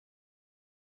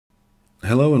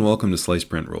Hello and welcome to Slice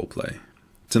Print Roleplay.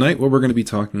 Tonight what we're going to be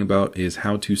talking about is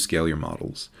how to scale your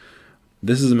models.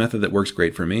 This is a method that works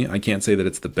great for me. I can't say that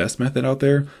it's the best method out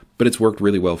there, but it's worked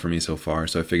really well for me so far,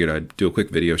 so I figured I'd do a quick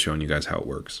video showing you guys how it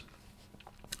works.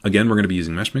 Again, we're going to be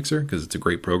using Meshmixer because it's a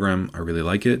great program, I really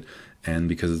like it, and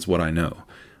because it's what I know.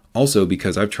 Also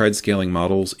because I've tried scaling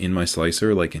models in my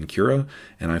slicer like in Cura,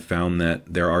 and I found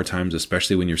that there are times,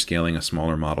 especially when you're scaling a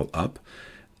smaller model up,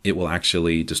 it will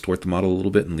actually distort the model a little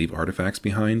bit and leave artifacts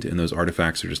behind, and those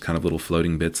artifacts are just kind of little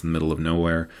floating bits in the middle of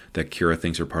nowhere that Cura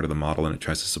thinks are part of the model, and it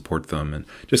tries to support them and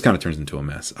just kind of turns into a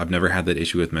mess. I've never had that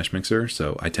issue with Meshmixer,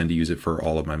 so I tend to use it for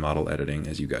all of my model editing,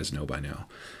 as you guys know by now.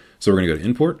 So we're going to go to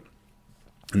Import,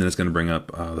 and then it's going to bring up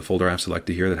the folder I've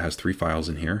selected here that has 3 files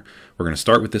in here. We're going to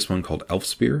start with this one called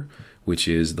Elfspear, which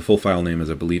is, the full file name is,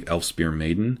 I believe, Elfspear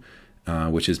Maiden,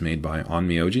 which is made by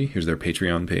onmioji. Here's their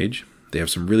Patreon page. They have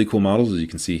some really cool models, as you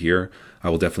can see here. I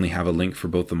will definitely have a link for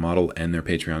both the model and their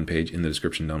Patreon page in the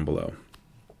description down below.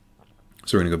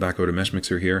 So we're going to go back over to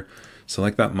Meshmixer here,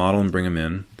 select that model and bring them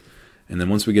in. And then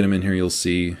once we get them in here, you'll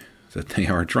see that they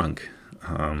are drunk.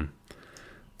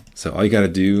 So all you got to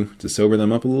do to sober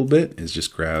them up a little bit is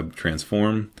just grab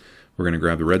Transform. We're going to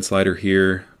grab the red slider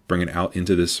here, bring it out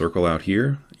into this circle out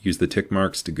here, use the tick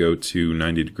marks to go to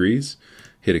 90 degrees,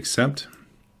 hit Accept.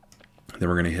 Then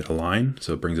we're going to hit Align,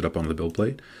 so it brings it up onto the build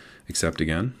plate. Accept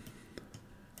again.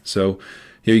 So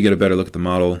here you get a better look at the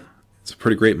model. It's a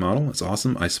pretty great model. It's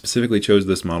awesome. I specifically chose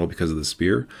this model because of the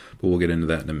spear, but we'll get into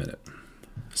that in a minute.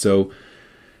 So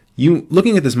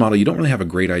looking at this model, you don't really have a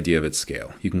great idea of its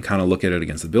scale. You can kind of look at it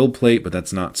against the build plate, but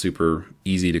that's not super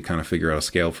easy to kind of figure out a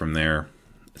scale from there.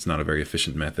 It's not a very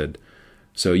efficient method.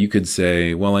 So you could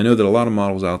say, well, I know that a lot of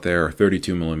models out there are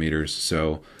 32 millimeters,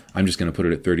 so I'm just going to put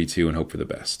it at 32 and hope for the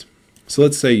best. So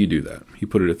let's say you do that. You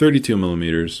put it at 32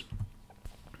 millimeters,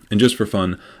 and just for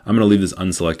fun, I'm going to leave this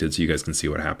unselected so you guys can see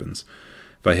what happens.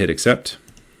 If I hit Accept,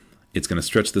 it's going to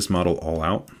stretch this model all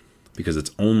out because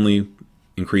it's only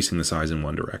increasing the size in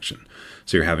one direction.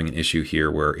 So you're having an issue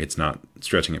here where it's not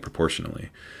stretching it proportionally.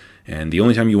 And the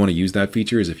only time you want to use that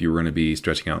feature is if you were going to be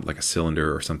stretching out like a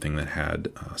cylinder or something that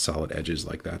had solid edges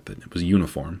like that it was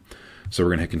uniform. So we're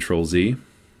going to hit Control Z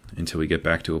until we get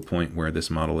back to a point where this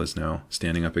model is now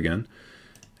standing up again.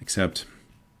 Accept.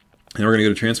 And we're going to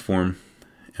go to Transform,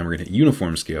 and we're going to hit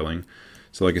Uniform Scaling.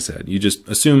 So like I said, you just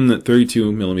assume that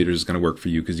 32 millimeters is going to work for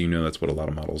you because you know that's what a lot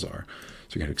of models are.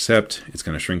 So you're going to Accept. It's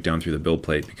going to shrink down through the build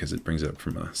plate because it brings it up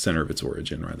from the center of its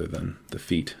origin rather than the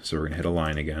feet. So we're going to hit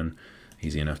Align again.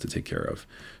 Easy enough to take care of.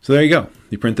 So there you go.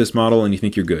 You print this model and you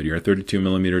think you're good. You're at 32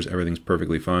 millimeters. Everything's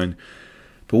perfectly fine.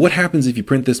 But what happens if you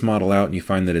print this model out and you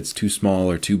find that it's too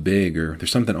small or too big, or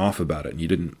there's something off about it and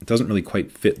it doesn't really quite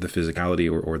fit the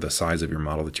physicality or the size of your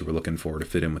model that you were looking for to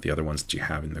fit in with the other ones that you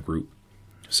have in the group?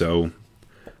 So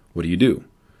what do?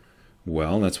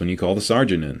 Well, that's when you call the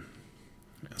sergeant in.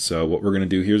 So what we're going to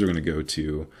do here is we're going to go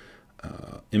to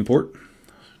Import.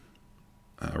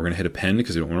 We're going to hit Append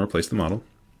because we don't want to replace the model.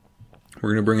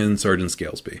 We're going to bring in Sergeant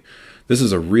Scalesby. This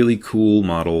is a really cool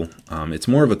model. It's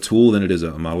more of a tool than it is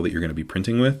a model that you're going to be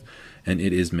printing with, and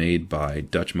it is made by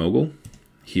Dutchmogul.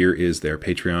 Here is their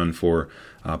Patreon for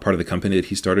part of the company that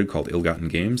he started called Ill-Gotten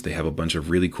Games. They have a bunch of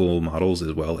really cool models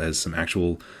as well as some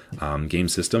actual game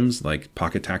systems, like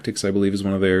Pocket Tactics, I believe, is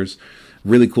one of theirs.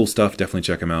 Really cool stuff. Definitely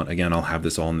check them out. Again, I'll have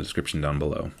this all in the description down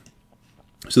below.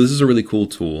 So this is a really cool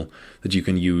tool that you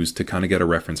can use to kind of get a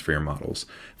reference for your models.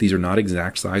 These are not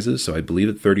exact sizes, so I believe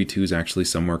that 32 is actually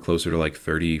somewhere closer to like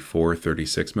 34,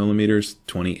 36 millimeters.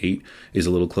 28 is a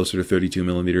little closer to 32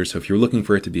 millimeters. So if you're looking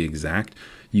for it to be exact,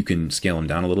 you can scale them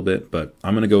down a little bit, but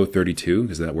I'm going to go with 32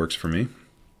 because that works for me.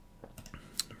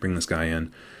 Bring this guy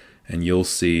in, and you'll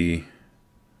see,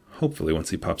 hopefully once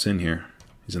he pops in here,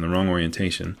 he's in the wrong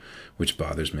orientation, which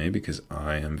bothers me because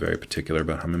I am very particular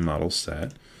about how my models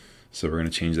set. So we're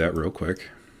going to change that real quick.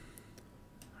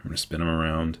 I'm going to spin them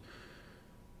around.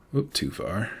 Whoop, too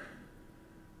far.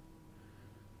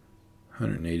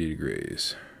 180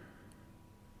 degrees.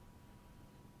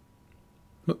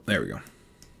 Whoop, there we go.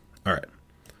 All right.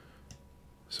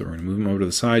 So we're going to move them over to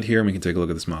the side here, and we can take a look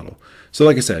at this model. So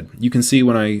like I said, you can see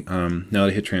when I, now that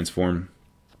I hit Transform,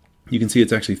 you can see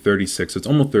it's actually 36. So it's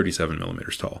almost 37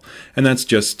 millimeters tall. And that's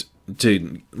just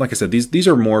to, like I said, these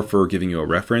are more for giving you a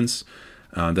reference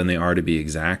than they are to be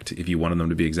exact. If you wanted them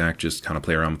to be exact, just kind of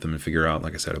play around with them and figure out.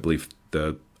 Like I said, I believe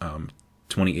the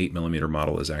 28 millimeter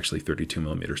model is actually 32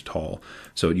 millimeters tall.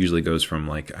 So it usually goes from,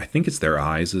 like, I think it's their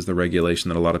eyes is the regulation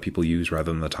that a lot of people use rather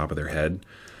than the top of their head.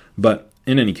 But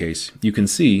in any case, you can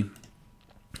see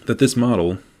that this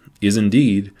model is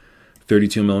indeed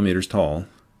 32 millimeters tall.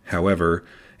 However,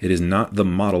 It is not the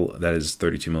model that is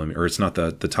 32 millimeters, or it's not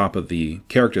the top of the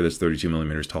character that's 32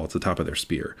 millimeters tall. It's the top of their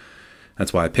spear.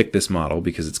 That's why I picked this model,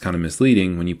 because it's kind of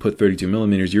misleading. When you put 32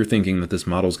 millimeters, you're thinking that this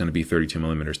model is going to be 32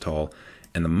 millimeters tall.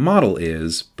 And the model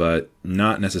is, but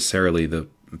not necessarily the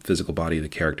physical body of the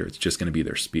character. It's just going to be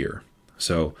their spear.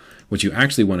 So what you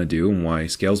actually want to do, and why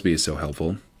Scalesby is so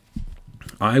helpful,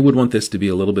 I would want this to be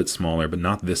a little bit smaller, but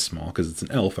not this small, because it's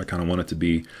an elf. I kind of want it to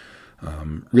be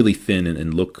really thin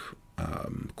and look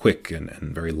quick and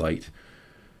very light.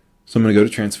 So I'm going to go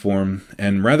to transform,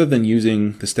 and rather than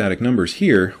using the static numbers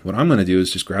here, what I'm going to do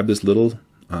is just grab this little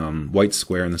white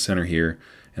square in the center here,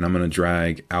 and I'm going to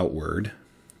drag outward.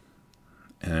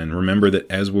 And remember that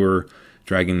as we're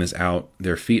dragging this out,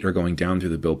 their feet are going down through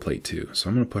the build plate too. So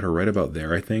I'm going to put her right about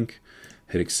there, I think.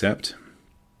 Hit accept,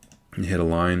 and hit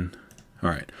align. All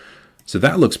right, so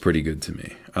that looks pretty good to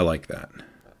me. I like that.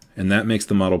 And that makes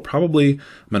the model probably,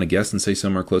 I'm going to guess and say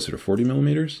somewhere closer to 40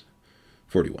 millimeters.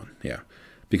 41, yeah.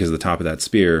 Because the top of that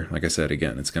spear, like I said,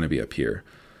 again, it's going to be up here.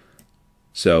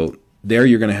 So there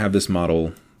you're going to have this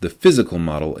model. The physical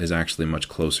model is actually much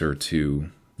closer to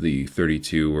the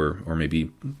 32 or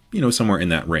maybe, somewhere in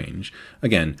that range.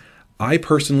 Again, I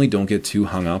personally don't get too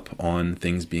hung up on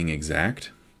things being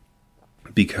exact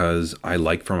because I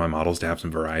like for my models to have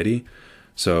some variety.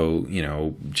 So,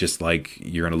 just like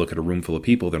you're going to look at a room full of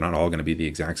people, they're not all going to be the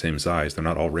exact same size. They're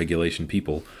not all regulation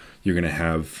people. You're going to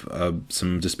have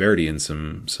some disparity and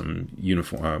some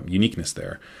uniqueness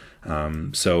there.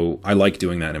 So I like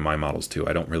doing that in my models too.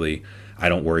 I don't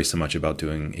worry so much about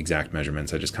doing exact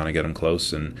measurements. I just kind of get them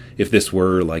close. And if this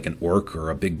were like an orc or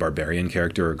a big barbarian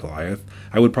character or Goliath,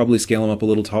 I would probably scale them up a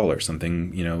little taller.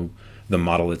 Something, the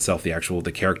model itself,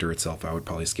 the character itself, I would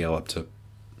probably scale up to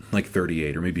like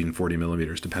 38 or maybe even 40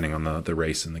 millimeters, depending on the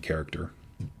race and the character.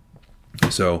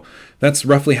 So that's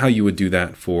roughly how you would do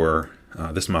that for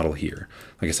this model here.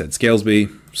 Like I said,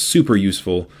 Scalesby, super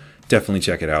useful. Definitely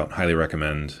check it out. Highly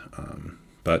recommend.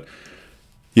 But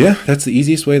yeah, that's the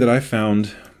easiest way that I've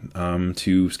found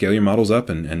to scale your models up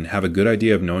and have a good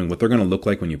idea of knowing what they're going to look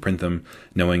like when you print them,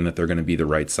 knowing that they're going to be the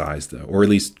right size, or at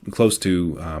least close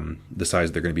to the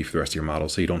size they're going to be for the rest of your model,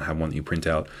 so you don't have one that you print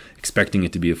out expecting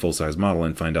it to be a full-size model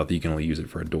and find out that you can only use it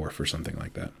for a dwarf or something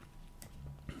like that.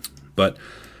 But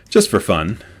just for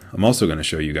fun, I'm also going to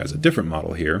show you guys a different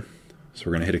model here. So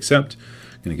we're going to hit accept.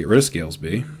 I'm going to get rid of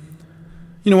Scalesby.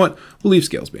 You know what? We'll leave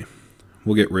Scalesby.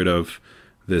 We'll get rid of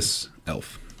this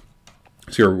elf.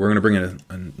 So we're going to bring in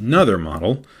another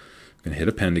model. I'm going to hit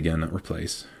append again, not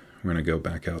replace. We're going to go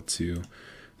back out to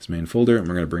this main folder, and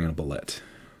we're going to bring in a Bulette.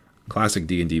 Classic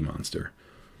D&D monster.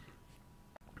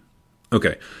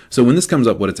 Okay, so when this comes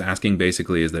up, what it's asking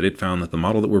basically is that it found that the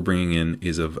model that we're bringing in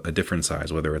is of a different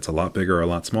size, whether it's a lot bigger or a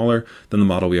lot smaller than the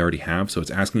model we already have. So it's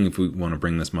asking if we want to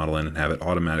bring this model in and have it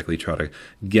automatically try to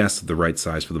guess the right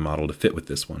size for the model to fit with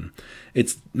this one.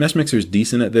 Meshmixer is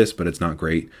decent at this, but it's not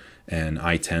great. And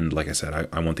I tend, like I said,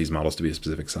 I want these models to be a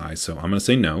specific size. So I'm going to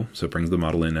say no. So it brings the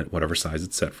model in at whatever size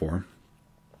it's set for.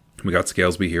 We got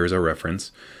Scalesby here as our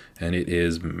reference, and it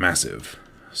is massive.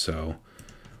 So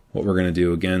what we're going to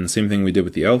do, again, same thing we did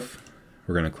with the elf.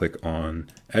 We're going to click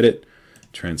on edit,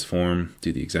 transform,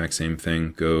 do the exact same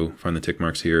thing. Go find the tick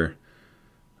marks here.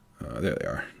 There they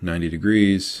are, 90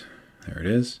 degrees. There it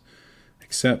is.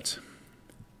 Accept.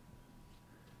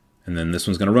 And then this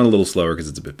one's going to run a little slower because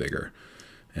it's a bit bigger.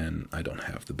 And I don't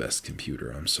have the best computer.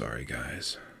 I'm sorry,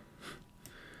 guys.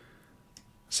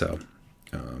 So,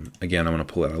 again, I'm going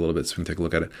to pull it out a little bit so we can take a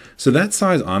look at it. So that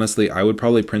size, honestly, I would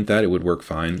probably print that. It would work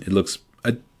fine. It looks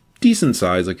a decent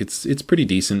size. Like it's pretty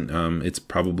decent. It's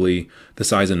probably the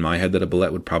size in my head that a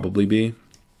Bulette would probably be.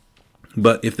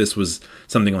 But if this was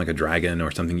something like a dragon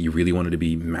or something you really wanted to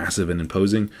be massive and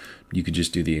imposing, you could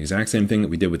just do the exact same thing that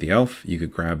we did with the elf. You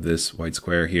could grab this white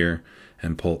square here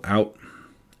and pull out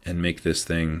and make this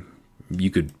thing, you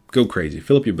could go crazy.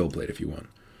 Fill up your build plate if you want.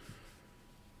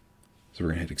 So we're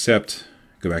going to hit accept,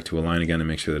 go back to align again and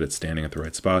make sure that it's standing at the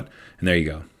right spot. And there you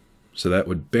go. So that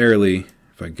would barely,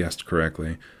 if I guessed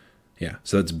correctly, yeah,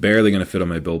 so that's barely going to fit on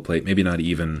my build plate. Maybe not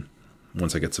even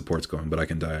once I get supports going, but I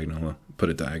can put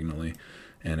it diagonally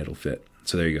and it'll fit.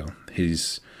 So there you go.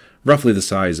 He's roughly the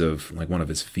size of like one of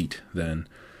his feet then.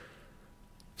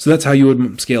 So that's how you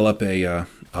would scale up a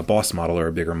boss model or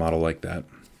a bigger model like that.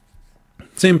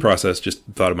 Same process, just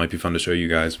thought it might be fun to show you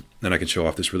guys. Then I can show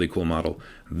off this really cool model.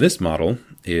 This model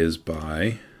is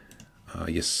by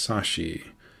Yasashii.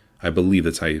 I believe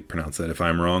that's how you pronounce that. If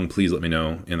I'm wrong, please let me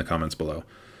know in the comments below.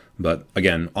 But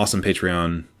again, awesome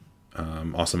Patreon,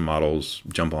 awesome models.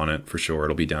 Jump on it for sure.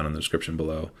 It'll be down in the description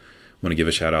below. want to give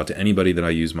a shout out to anybody that I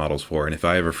use models for. And if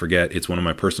I ever forget, it's one of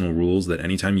my personal rules that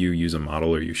anytime you use a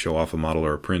model or you show off a model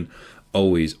or a print,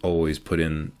 always put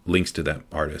in links to that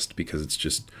artist, because it's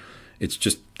just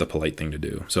the polite thing to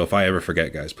do. So if I ever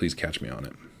forget, guys, please catch me on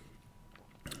it.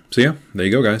 So yeah, there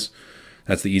you go, guys.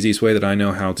 That's the easiest way that I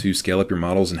know how to scale up your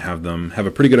models and have them have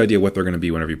a pretty good idea what they're going to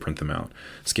be whenever you print them out.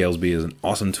 Scalesby is an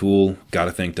awesome tool. Got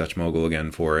to thank Dutchmogul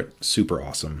again for it. Super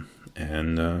awesome.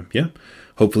 And yeah,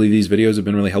 hopefully these videos have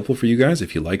been really helpful for you guys.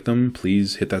 If you like them,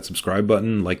 please hit that subscribe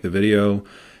button, like the video,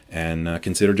 and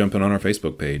consider jumping on our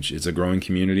Facebook page. It's a growing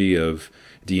community of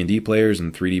D&D players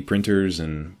and 3D printers,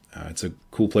 and it's a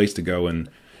cool place to go and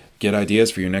get ideas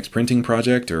for your next printing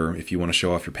project, or if you want to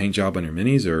show off your paint job on your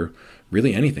minis, or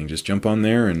really anything. Just jump on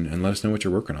there and let us know what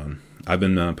you're working on. I've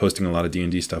been posting a lot of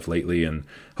D&D stuff lately, and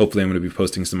hopefully I'm going to be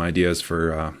posting some ideas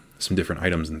for some different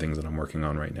items and things that I'm working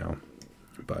on right now.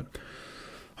 But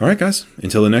all right, guys,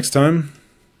 until the next time,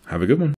 have a good one.